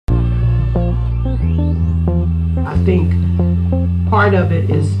think part of it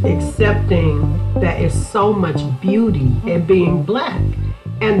is accepting that it's so much beauty in being black.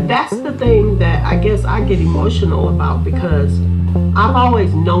 And that's the thing that I guess I get emotional about, because I've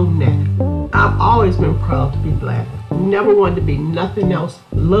always known that. I've always been proud to be black. Never wanted to be nothing else.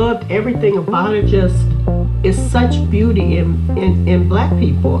 Loved everything about it. Just, it's such beauty in black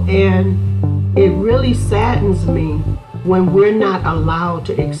people. And it really saddens me when we're not allowed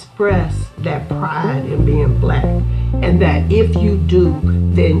to express that pride in being black. And that if you do,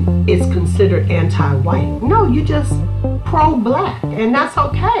 then it's considered anti-white. No, you just pro-black, and that's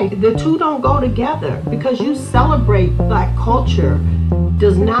okay. The two don't go together. Because you celebrate black culture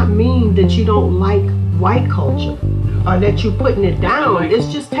does not mean that you don't like white culture or that you're putting it down. It's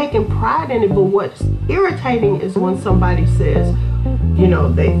just taking pride in it. But what's irritating is when somebody says, you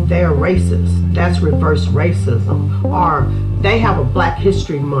know, they're racist. That's reverse racism. Or they have a Black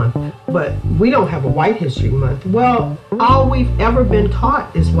History Month, but we don't have a White History Month. Well, all we've ever been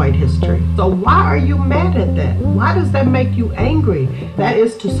taught is white history. So why are you mad at that? Why does that make you angry? That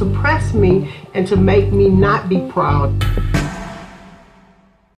is to suppress me and to make me not be proud.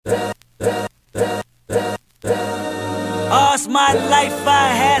 All's my life I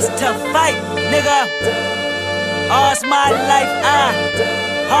has to fight, nigga. All's my life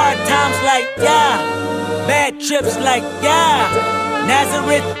hard times like, yeah. Bad trips like, yeah.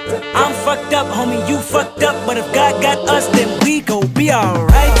 Nazareth, I'm fucked up, homie, you fucked up. But if God got us, then we gon' be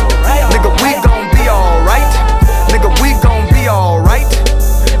alright. Nigga, we gon' be alright. Nigga, we gon' be alright.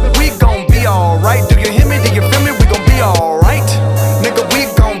 We gon' be alright. Do you hear me? Do you feel me? We gon' be alright. Nigga, we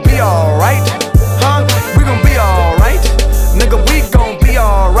gon' be alright. Huh? We gon' be alright. Nigga, we gon' be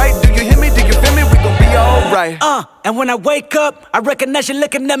alright. Do you hear me? Do you feel me? We gon' be alright. And when I wake up, I recognize you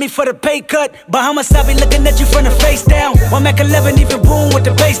looking at me for the pay cut. Bahamas, I be looking at you from the face down. One Mac 11, even boom with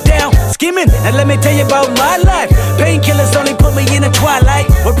the bass down. Scheming, and let me tell you about my life. Painkillers only put me in the twilight.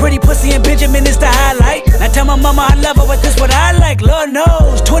 With pretty pussy and Benjamin is the highlight. I tell my mama I love her, but this what I like, Lord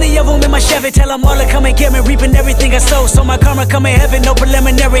knows. 20 of them in my Chevy, tell them all to come and get me. Reaping everything I sow, so my karma come in heaven. No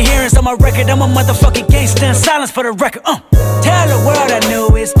preliminary hearings on my record. I'm a motherfucking gangster in silence for the record. Tell the world I know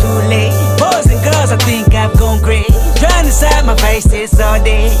it's too late. Boys and girls, I think I've gone crazy. Trying to side my face this all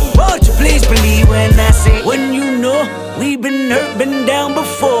day. Won't you please believe when I say, when you know we've been hurt, been down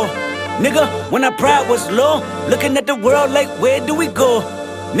before. Nigga, when our pride was low, looking at the world like, where do we go?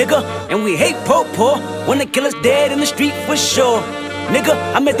 Nigga, and we hate po-po when they kill us dead in the street for sure. Nigga,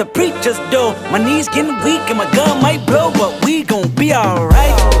 I'm at the preacher's door. My knees getting weak and my gun might blow, but we gon' be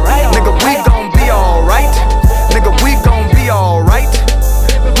alright. Nigga, we gon' be alright. Nigga, we gon' be alright.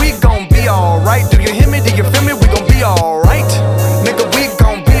 We gon' be alright. Do you hear me? Do you feel me? We gon' be alright. Nigga, we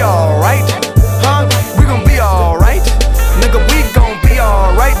gon' be alright. Huh? We gon' be alright. Nigga, we gon' be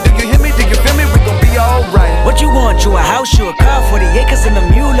alright. Do you hear me? Do you feel me? We gon' be alright. What you want? You a house, you a car, 40 acres and a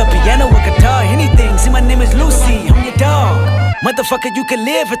mule, a piano, a guitar, anything. See, my name is Lucy, I'm your dog. Motherfucker, you can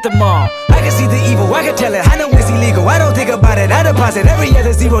live at the mall. I can see the evil, I can tell it. I know it's illegal, I don't think about it. I deposit every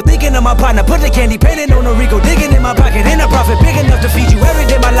other zero, thinking of my partner. Put the candy, painting on a Rico, digging in my pocket. In a profit big enough to feed you every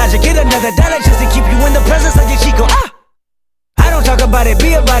day. My logic, get another dollar just to keep you in the presence of your Chico. I don't talk about it,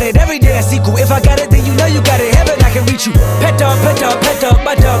 be about it. Every day I sequel. If I got it, then you know you got it. Heaven, I can reach you. Pet dog, my dog,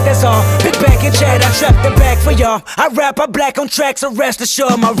 that's all. Big bag and chat, I trap the bag for y'all. I rap, I black on tracks, so rest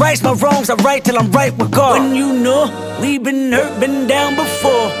assured. My rights, my wrongs, I right till I'm right with God. When you know we've been hurt, been down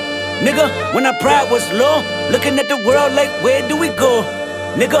before. Nigga, when our pride was low, looking at the world like, where do we go?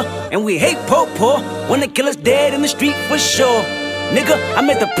 Nigga, and we hate po-po when they kill us dead in the street for sure. Nigga, I'm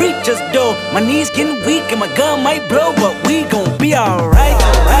at the preacher's door. My knees getting weak and my gun might blow, but we gon' be alright.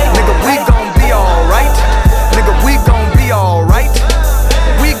 Nigga, we gon' be alright. Nigga, we gon' be alright.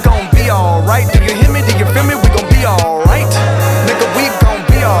 We gon' be alright. Do you hear me? Do you feel me? We gon' be alright. Nigga, we gon'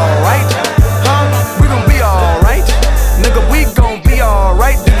 be alright. Huh? We gon' be alright. Nigga, we gon' be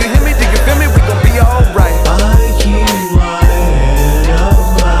alright. Do you hear me? Do you feel me? We gon' be alright. I keep my head up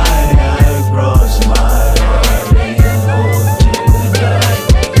high, I cross my heart and hope to die.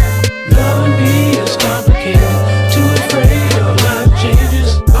 Loving me is complicated, too afraid of life changes.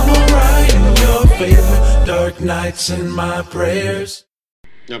 I'm alright in your favor, dark nights in my prayers.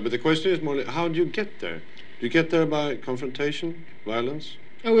 Yeah, but the question is more, how do you get there? Do you get there by confrontation, violence?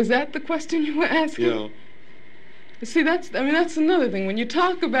 Oh, is that the question you were asking? Yeah. See, that's another thing. When you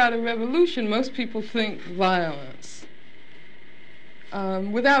talk about a revolution, most people think violence,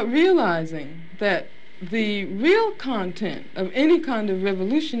 without realizing that the real content of any kind of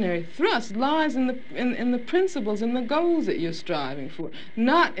revolutionary thrust lies in the principles and the goals that you're striving for,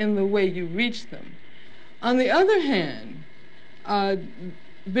 not in the way you reach them. On the other hand,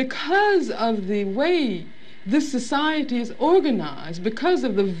 because of the way this society is organized because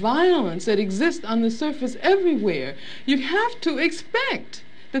of the violence that exists on the surface everywhere, you have to expect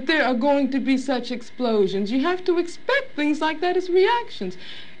that there are going to be such explosions. You have to expect things like that as reactions.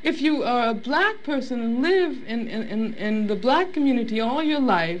 If you are a black person and live in the black community all your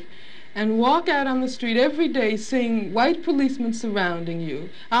life and walk out on the street every day seeing white policemen surrounding you,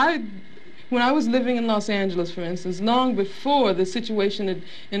 when I was living in Los Angeles, for instance, long before the situation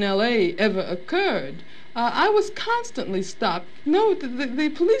in LA ever occurred, I was constantly stopped. No, the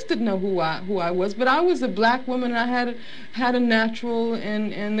police didn't know who I was, but I was a black woman, and I had a natural,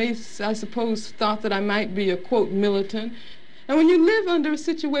 and they, I suppose, thought that I might be a, quote, militant. And when you live under a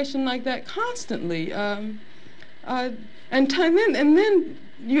situation like that constantly, and then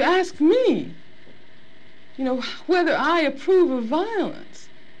you ask me, you know, whether I approve of violence.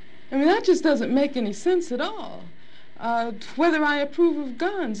 I mean, that just doesn't make any sense at all. Whether I approve of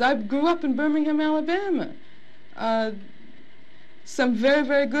guns. I grew up in Birmingham, Alabama. Some very,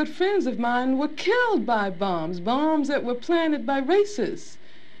 very good friends of mine were killed by bombs that were planted by racists.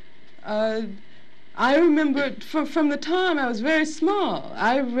 I remember from the time I was very small,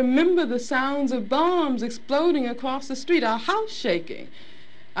 I remember the sounds of bombs exploding across the street, our house shaking.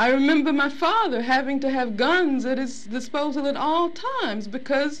 I remember my father having to have guns at his disposal at all times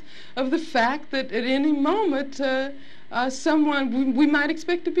because of the fact that at any moment we might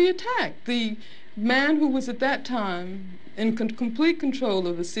expect to be attacked. The man who was at that time in complete control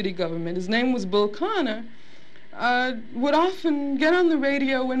of the city government, his name was Bull Connor, would often get on the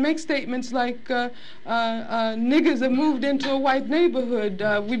radio and make statements like, niggers have moved into a white neighborhood,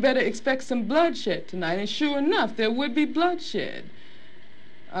 we better expect some bloodshed tonight. And sure enough, there would be bloodshed.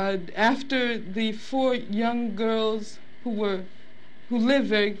 After the 4 young girls who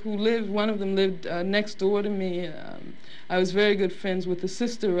lived, one of them lived next door to me. I was very good friends with the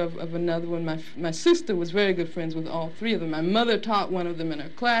sister of another one. My sister was very good friends with all 3 of them. My mother taught one of them in her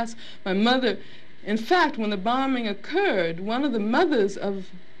class. My mother, in fact, when the bombing occurred, one of the mothers of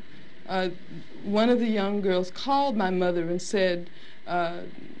one of the young girls called my mother and said, can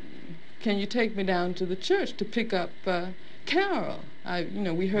you take me down to the church to pick up Carol?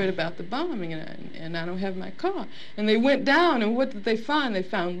 We heard about the bombing, and I don't have my car. And they went down, and what did they find? They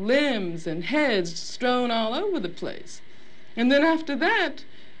found limbs and heads strewn all over the place. And then after that,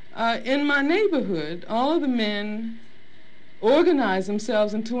 in my neighborhood, all of the men organized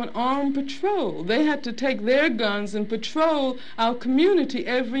themselves into an armed patrol. They had to take their guns and patrol our community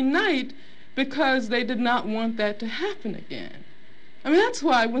every night because they did not want that to happen again. I mean, that's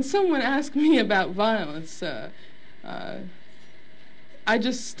why when someone asks me about violence, I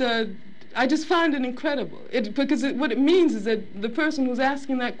just find it incredible. Because what it means is that the person who's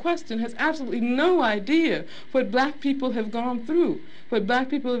asking that question has absolutely no idea what black people have gone through, what black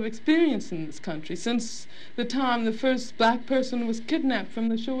people have experienced in this country since the time the first black person was kidnapped from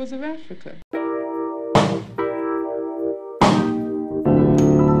the shores of Africa.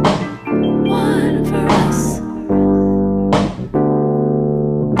 One for us.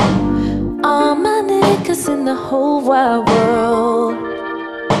 All my niggas in the whole wide world.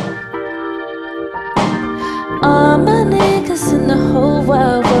 All my niggas in the whole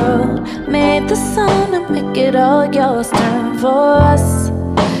wide world made the song and make it all yours. Turn for us.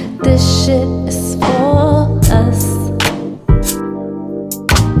 This shit is for us.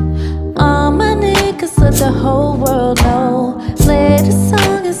 All my niggas let the whole world know. Play the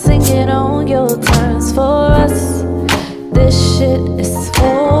song and sing it on your terms for us. This shit is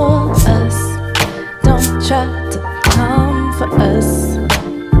for us. Don't try to come for us.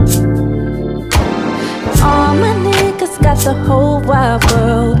 All my niggas got the whole wide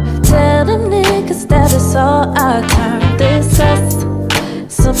world. Tell them niggas that it's all our turn. This us.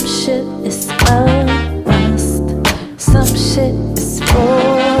 Some shit is a must. Some shit is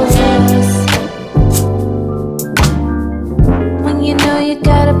for us. When you know you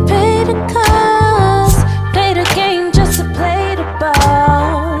gotta pay the cost, play the game just to play the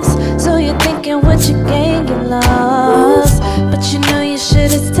boss. So you're thinking what you gain, you lost, but you know your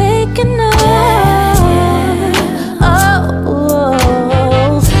shit is taken off.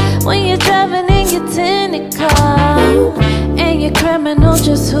 Oh, when you're driving in your tinted car and you're criminal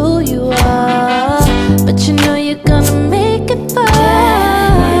just who you are, but you know you're gonna make it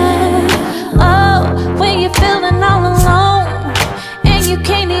fine. Oh, when you're feeling all alone and you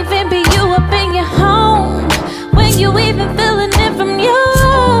can't even be you up in your home, when you even feeling it from you,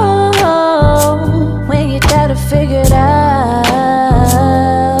 when you gotta figure it out,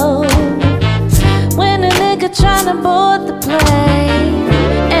 when a nigga tryna board the plane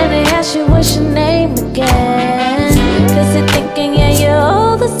and they ask you what's your name again, cause they're thinking, yeah, you're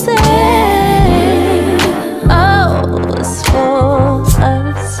all the same.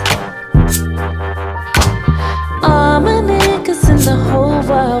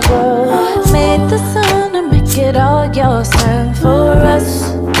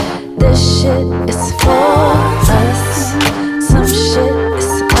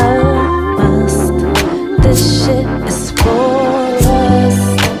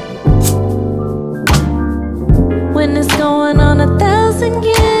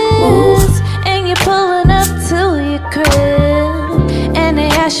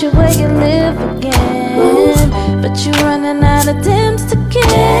 but you running out of dims to get.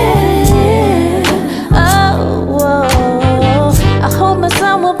 Oh, whoa. I hope my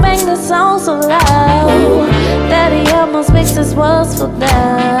son will bang the song so loud that he almost makes his walls fall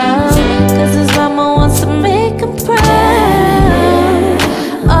down, 'cause his mama wants to make him proud.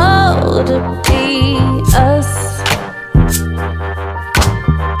 Oh, to be us.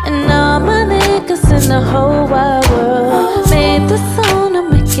 And all my niggas in the whole wide world made the song to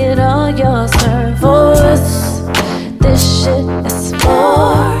make it all yours. For us, this shit is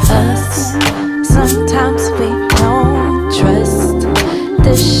for us. Sometimes we don't trust.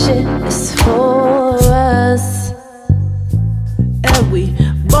 This shit is for us. And we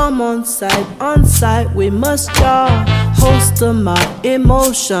bomb on sight, we must draw. Host of my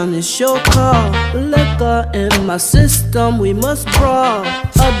emotion, it's your call. Liquor in my system, we must brawl.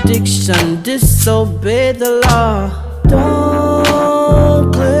 Addiction, disobey the law.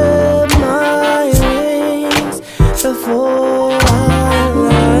 Don't clip my wings before I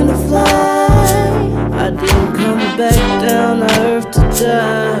learn to fly. I didn't come back down to earth to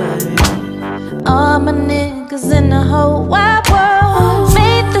die. All my niggas in the whole wide world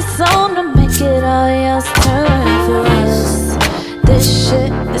made the song to make it all yours. Turn for us. This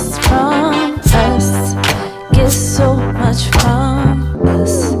shit is from us. Get so much from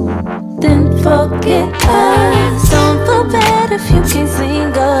us. Then forget us. Don't feel bad if you can't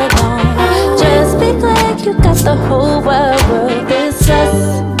sing along. Just be glad you got the whole wide world. It's us.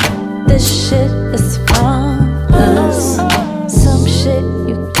 This shit is from us. Some shit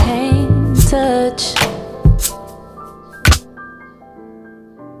you can't touch.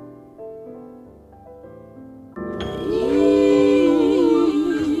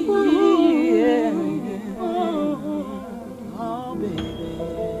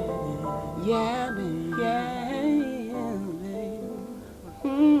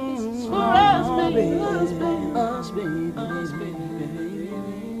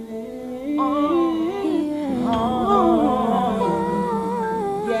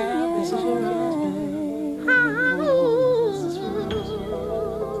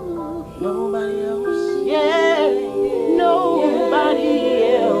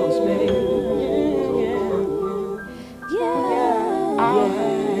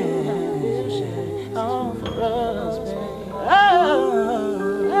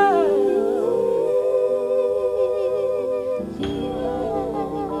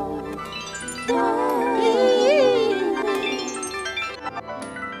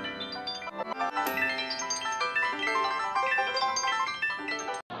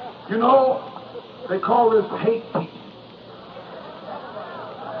 You know, they call this hate teaching.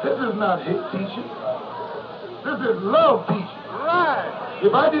 This is not hate teaching. This is love teaching. Right.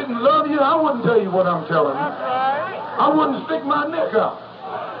 If I didn't love you, I wouldn't tell you what I'm telling you. That's right. I wouldn't stick my neck out.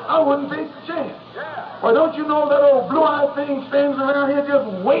 I wouldn't take the chance. Yeah. Well, don't you know that old blue-eyed thing stands around here just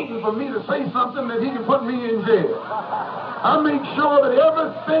waiting for me to say something that he can put me in jail? I make sure that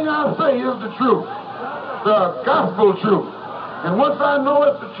everything I say is the truth, the gospel truth. And once I know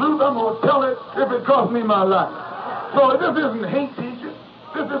it's the truth, I'm going to tell it if it costs me my life. So this isn't hate teaching.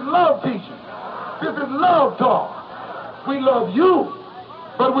 This is love teaching. This is love talk. We love you,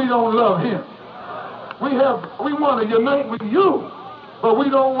 but we don't love him. We want to unite with you, but we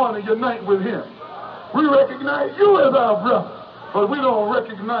don't want to unite with him. We recognize you as our brother, but we don't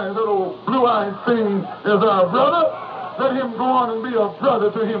recognize that old blue-eyed thing as our brother. Let him go on and be a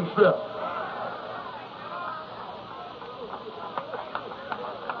brother to himself.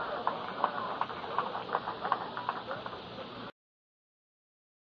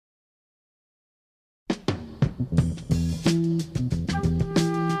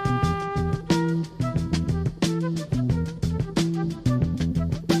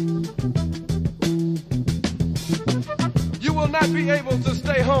 Not be able to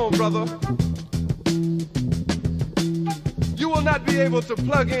stay home, brother. You will not be able to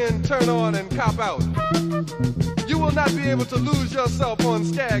plug in, turn on, and cop out. You will not be able to lose yourself on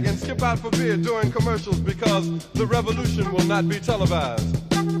Skag and skip out for beer during commercials because the revolution will not be televised.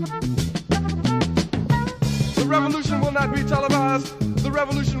 The revolution will not be televised. The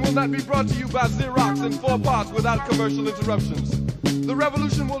revolution will not be brought to you by Xerox in 4 parts without commercial interruptions. The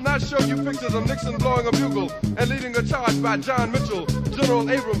revolution will not show you pictures of Nixon blowing a bugle and leading a charge by John Mitchell, General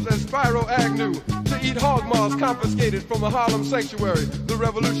Abrams, and Spyro Agnew to eat hog maws confiscated from a Harlem sanctuary. The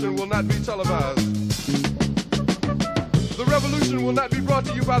revolution will not be televised. The revolution will not be brought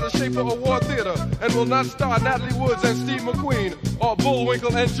to you by the Schaefer Award Theater and will not star Natalie Woods and Steve McQueen or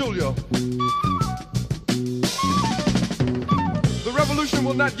Bullwinkle and Julia. The revolution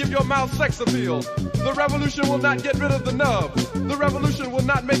will not give your mouth sex appeal. The revolution will not get rid of the nub. The revolution will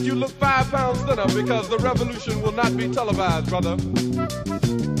not make you look 5 pounds thinner, because the revolution will not be televised, brother.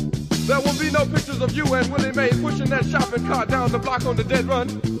 There will be no pictures of you and Willie Mae pushing that shopping cart down the block on the dead run,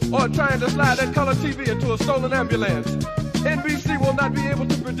 or trying to slide that color TV into a stolen ambulance. NBC will not be able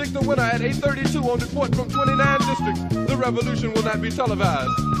to predict the winner at 8:32 on report from 29 districts. The revolution will not be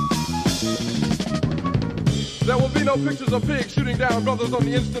televised. There will be no pictures of pigs shooting down brothers on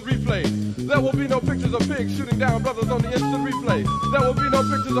the instant replay. There will be no pictures of pigs shooting down brothers on the instant replay. There will be no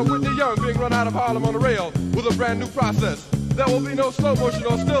pictures of Whitney Young being run out of Harlem on a rail with a brand new process. There will be no slow motion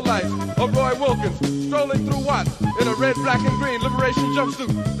or still lights of Roy Wilkins strolling through Watts in a red, black, and green liberation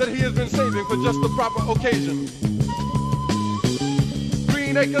jumpsuit that he has been saving for just the proper occasion.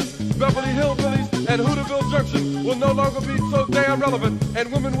 Green Acres, Beverly Hillbillies, and Hooterville Junction will no longer be so damn relevant,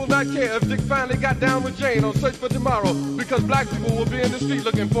 and women will not care if Dick finally got down with Jane on Search for Tomorrow, because black people will be in the street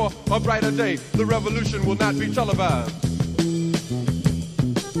looking for a brighter day. The revolution will not be televised.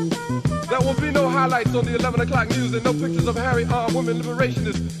 There will be no highlights on the 11 o'clock news and no pictures of Harry armed women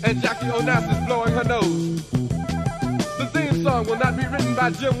liberationists and Jackie Onassis blowing her nose. The theme song will not be written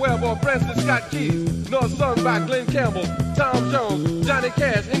by Jim Webb or Francis Scott Keys, nor sung by Glenn Campbell, Tom Jones, Johnny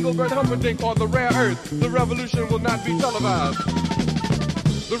Cash, Engelbert Humperdinck, or The Rare Earth. The revolution will not be televised.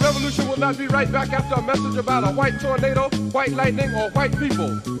 The revolution will not be right back after a message about a white tornado, white lightning, or white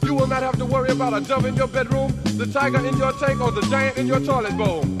people. You will not have to worry about a dove in your bedroom, the tiger in your tank, or the giant in your toilet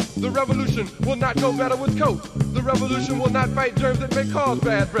bowl. The revolution will not go better with Coke. The revolution will not fight germs that may cause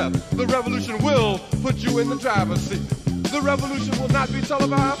bad breath. The revolution will put you in the driver's seat. The revolution will not be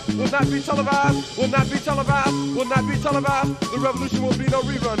televised, will not be televised, will not be televised, will not be televised. The revolution will be no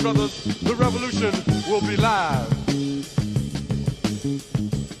rerun, brothers. The revolution will be live.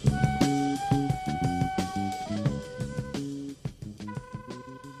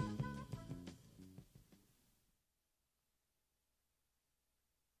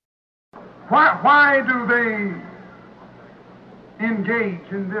 Why do they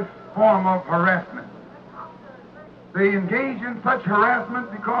engage in this form of harassment? They engage in such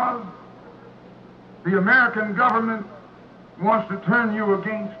harassment because the American government wants to turn you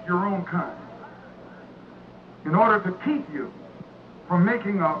against your own kind in order to keep you from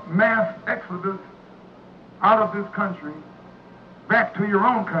making a mass exodus out of this country back to your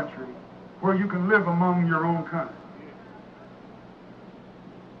own country where you can live among your own kind.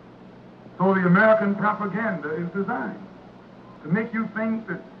 So the American propaganda is designed to make you think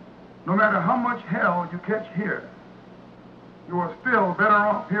that no matter how much hell you catch here, you are still better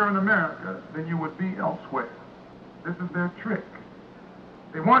off here in America than you would be elsewhere. This is their trick.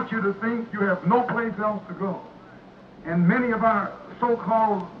 They want you to think you have no place else to go. And many of our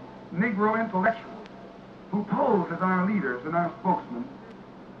so-called Negro intellectuals who pose as our leaders and our spokesmen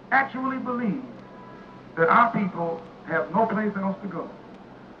actually believe that our people have no place else to go.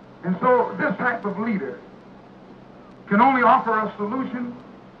 And so this type of leader can only offer a solution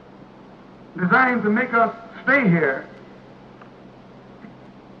designed to make us stay here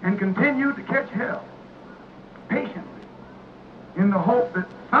and continue to catch hell patiently in the hope that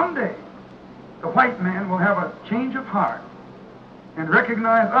someday the white man will have a change of heart and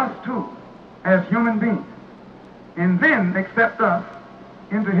recognize us too as human beings and then accept us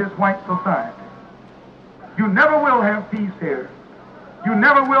into his white society. You never will have peace here. You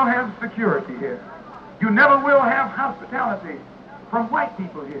never will have security here. You never will have hospitality from white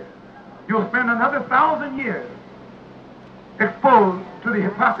people here. You'll spend another 1,000 years exposed to the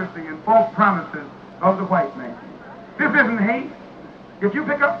hypocrisy and false promises of the white man. This isn't hate. If you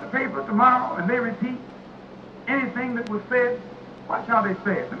pick up the paper tomorrow and they repeat anything that was said, watch how they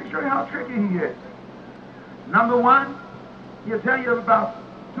say it. Let me show you how tricky he is. Number one, he'll tell you about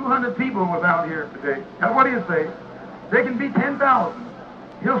 200 people was out here today. Now what do you say? There can be 10,000.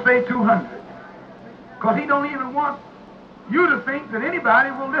 He'll say 200. Because he don't even want you to think that anybody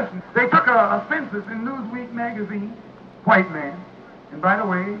will listen. They took a census in Newsweek magazine, white man. And by the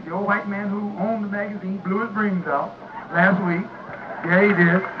way, the old white man who owned the magazine blew his brains out last week. Yeah, he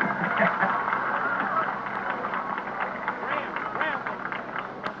did.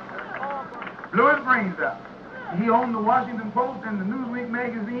 Blew his brains out. He owned the Washington Post and the Newsweek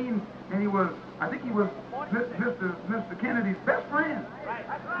magazine, and he was, I think he was Mr. Kennedy's best friend.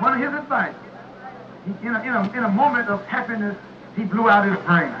 One of his advisors. In a moment of happiness, he blew out his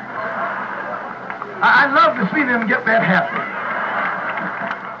brain. I love to see them get that happy.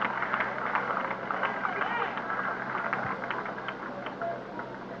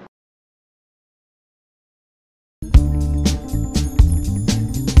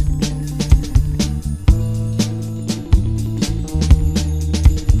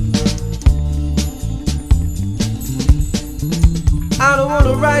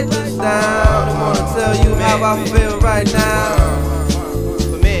 wanna write this down. I wanna tell you how I feel right now.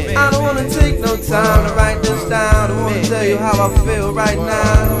 I don't wanna take no time to write this down. I wanna tell you how I feel right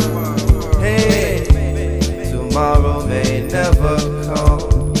now. Hey, tomorrow may never come.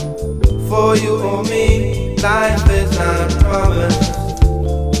 For you or me, life is not promised.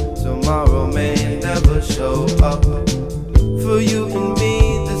 Tomorrow may never show up. For you and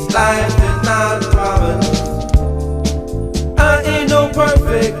me, this life is not promised. I ain't no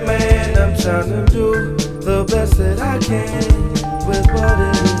perfect man, I'm trying to do the best that I can with what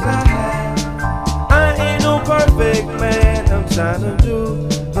it is I have. I ain't no perfect man, I'm trying to do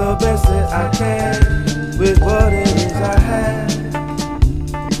the best that I can with what it is I have.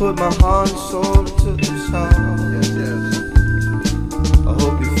 Put my heart and soul into this song. Yes, yes. I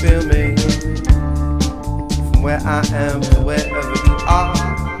hope you feel me. From where I am to wherever you are.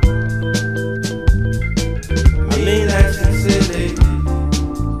 I mean that sincerely.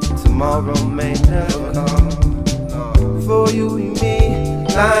 Tomorrow may never come. For you and me,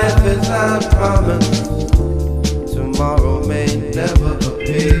 life is not promised. Tomorrow may never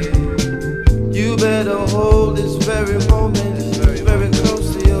appear. You better hold this very moment very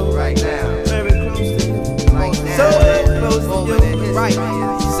close to you right now. Very close to you. Like that. So close to you. Right.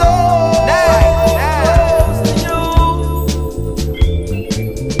 So close to you.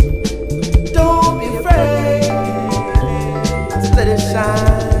 Don't be afraid. Just let it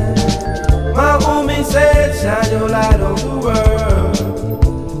shine. My homie said, shine your light on the world.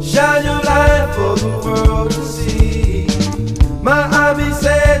 Shine your light for the world to see. My hobby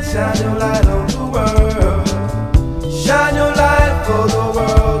said, shine your light on the world. Shine your light for the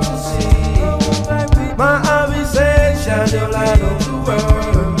world to see. My hobby said, shine your light on the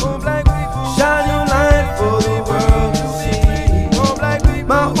world. Shine your light for the world to see.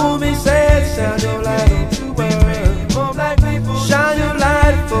 My homie said, shine your light on the world. Shine your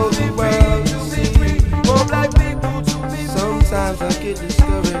light for the world to see. Sometimes I get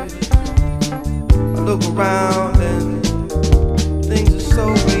discouraged. I look around and things are so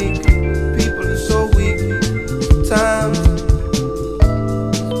weak. People are so weak. Sometimes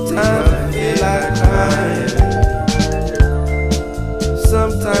I feel like crying.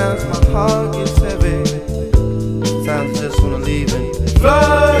 Sometimes my heart gets heavy. Sometimes I just wanna leave and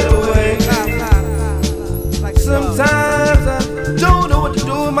fly away. Sometimes I don't know what to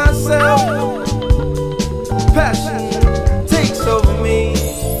do with myself. Passion takes over me.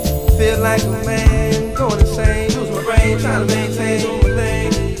 Feel like a man going insane. Lose my brain trying to maintain my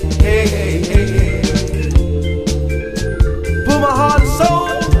thing. Hey, hey, hey, hey. Put my heart and soul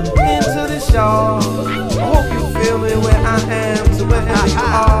into this, y'all. I hope you feel me where I am to wherever you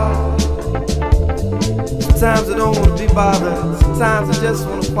are. Sometimes I don't want to be bothered. Sometimes I just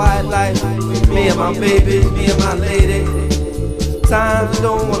want a quiet life. Me and my baby, me and my lady. Sometimes I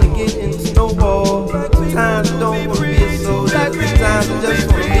don't want to get into no ball. Sometimes I don't want to be a soldier. Sometimes I just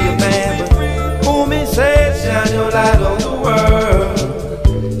want to be a man. But homie said, shine your light on the world.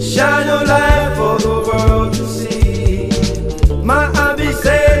 Shine your light for the world to see. My hobby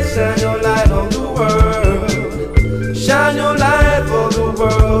said, shine your light on the world. Shine your light for the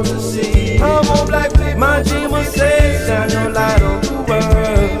world to see. My dreamer said, shine your light on the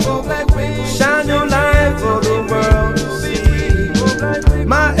world. Shine your light for the world to see.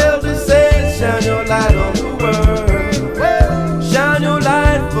 My elder said, shine your light on the world. Shine your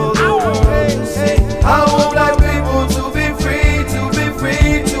light for the world to see. I want black people to be free, to be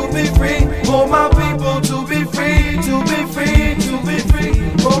free, to be free. For my people to be free, to be free, to be free.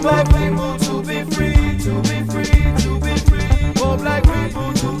 For my people to be free, to be free, to be free. For black people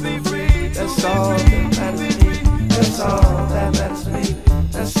to be free. That's all that matters to me. That's all that matters to me.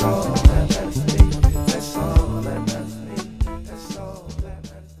 That's all that matters to me. That's all that matters to me. That's all that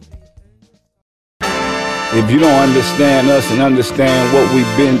matters to me. If you don't understand us and understand what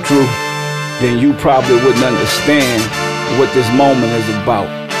we've been through, then you probably wouldn't understand what this moment is about.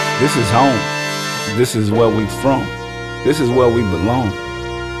 This is home. This is where we from. This is where we belong.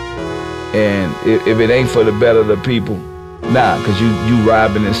 And if it ain't for the better of the people, nah, because you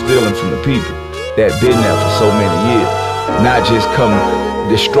robbing and stealing from the people that been there for so many years. Not just come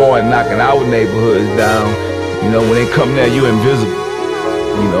destroying, knocking our neighborhoods down. You know, when they come there, you invisible.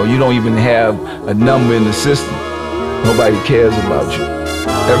 You know, you don't even have a number in the system. Nobody cares about you.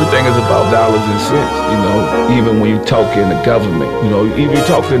 Everything is about dollars and cents, you know, even when you talk in the government, you know, even you're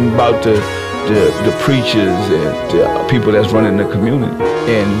talking about the preachers and the people that's running the community.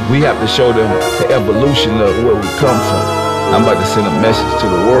 And we have to show them the evolution of where we come from. I'm about to send a message to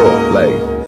the world, like,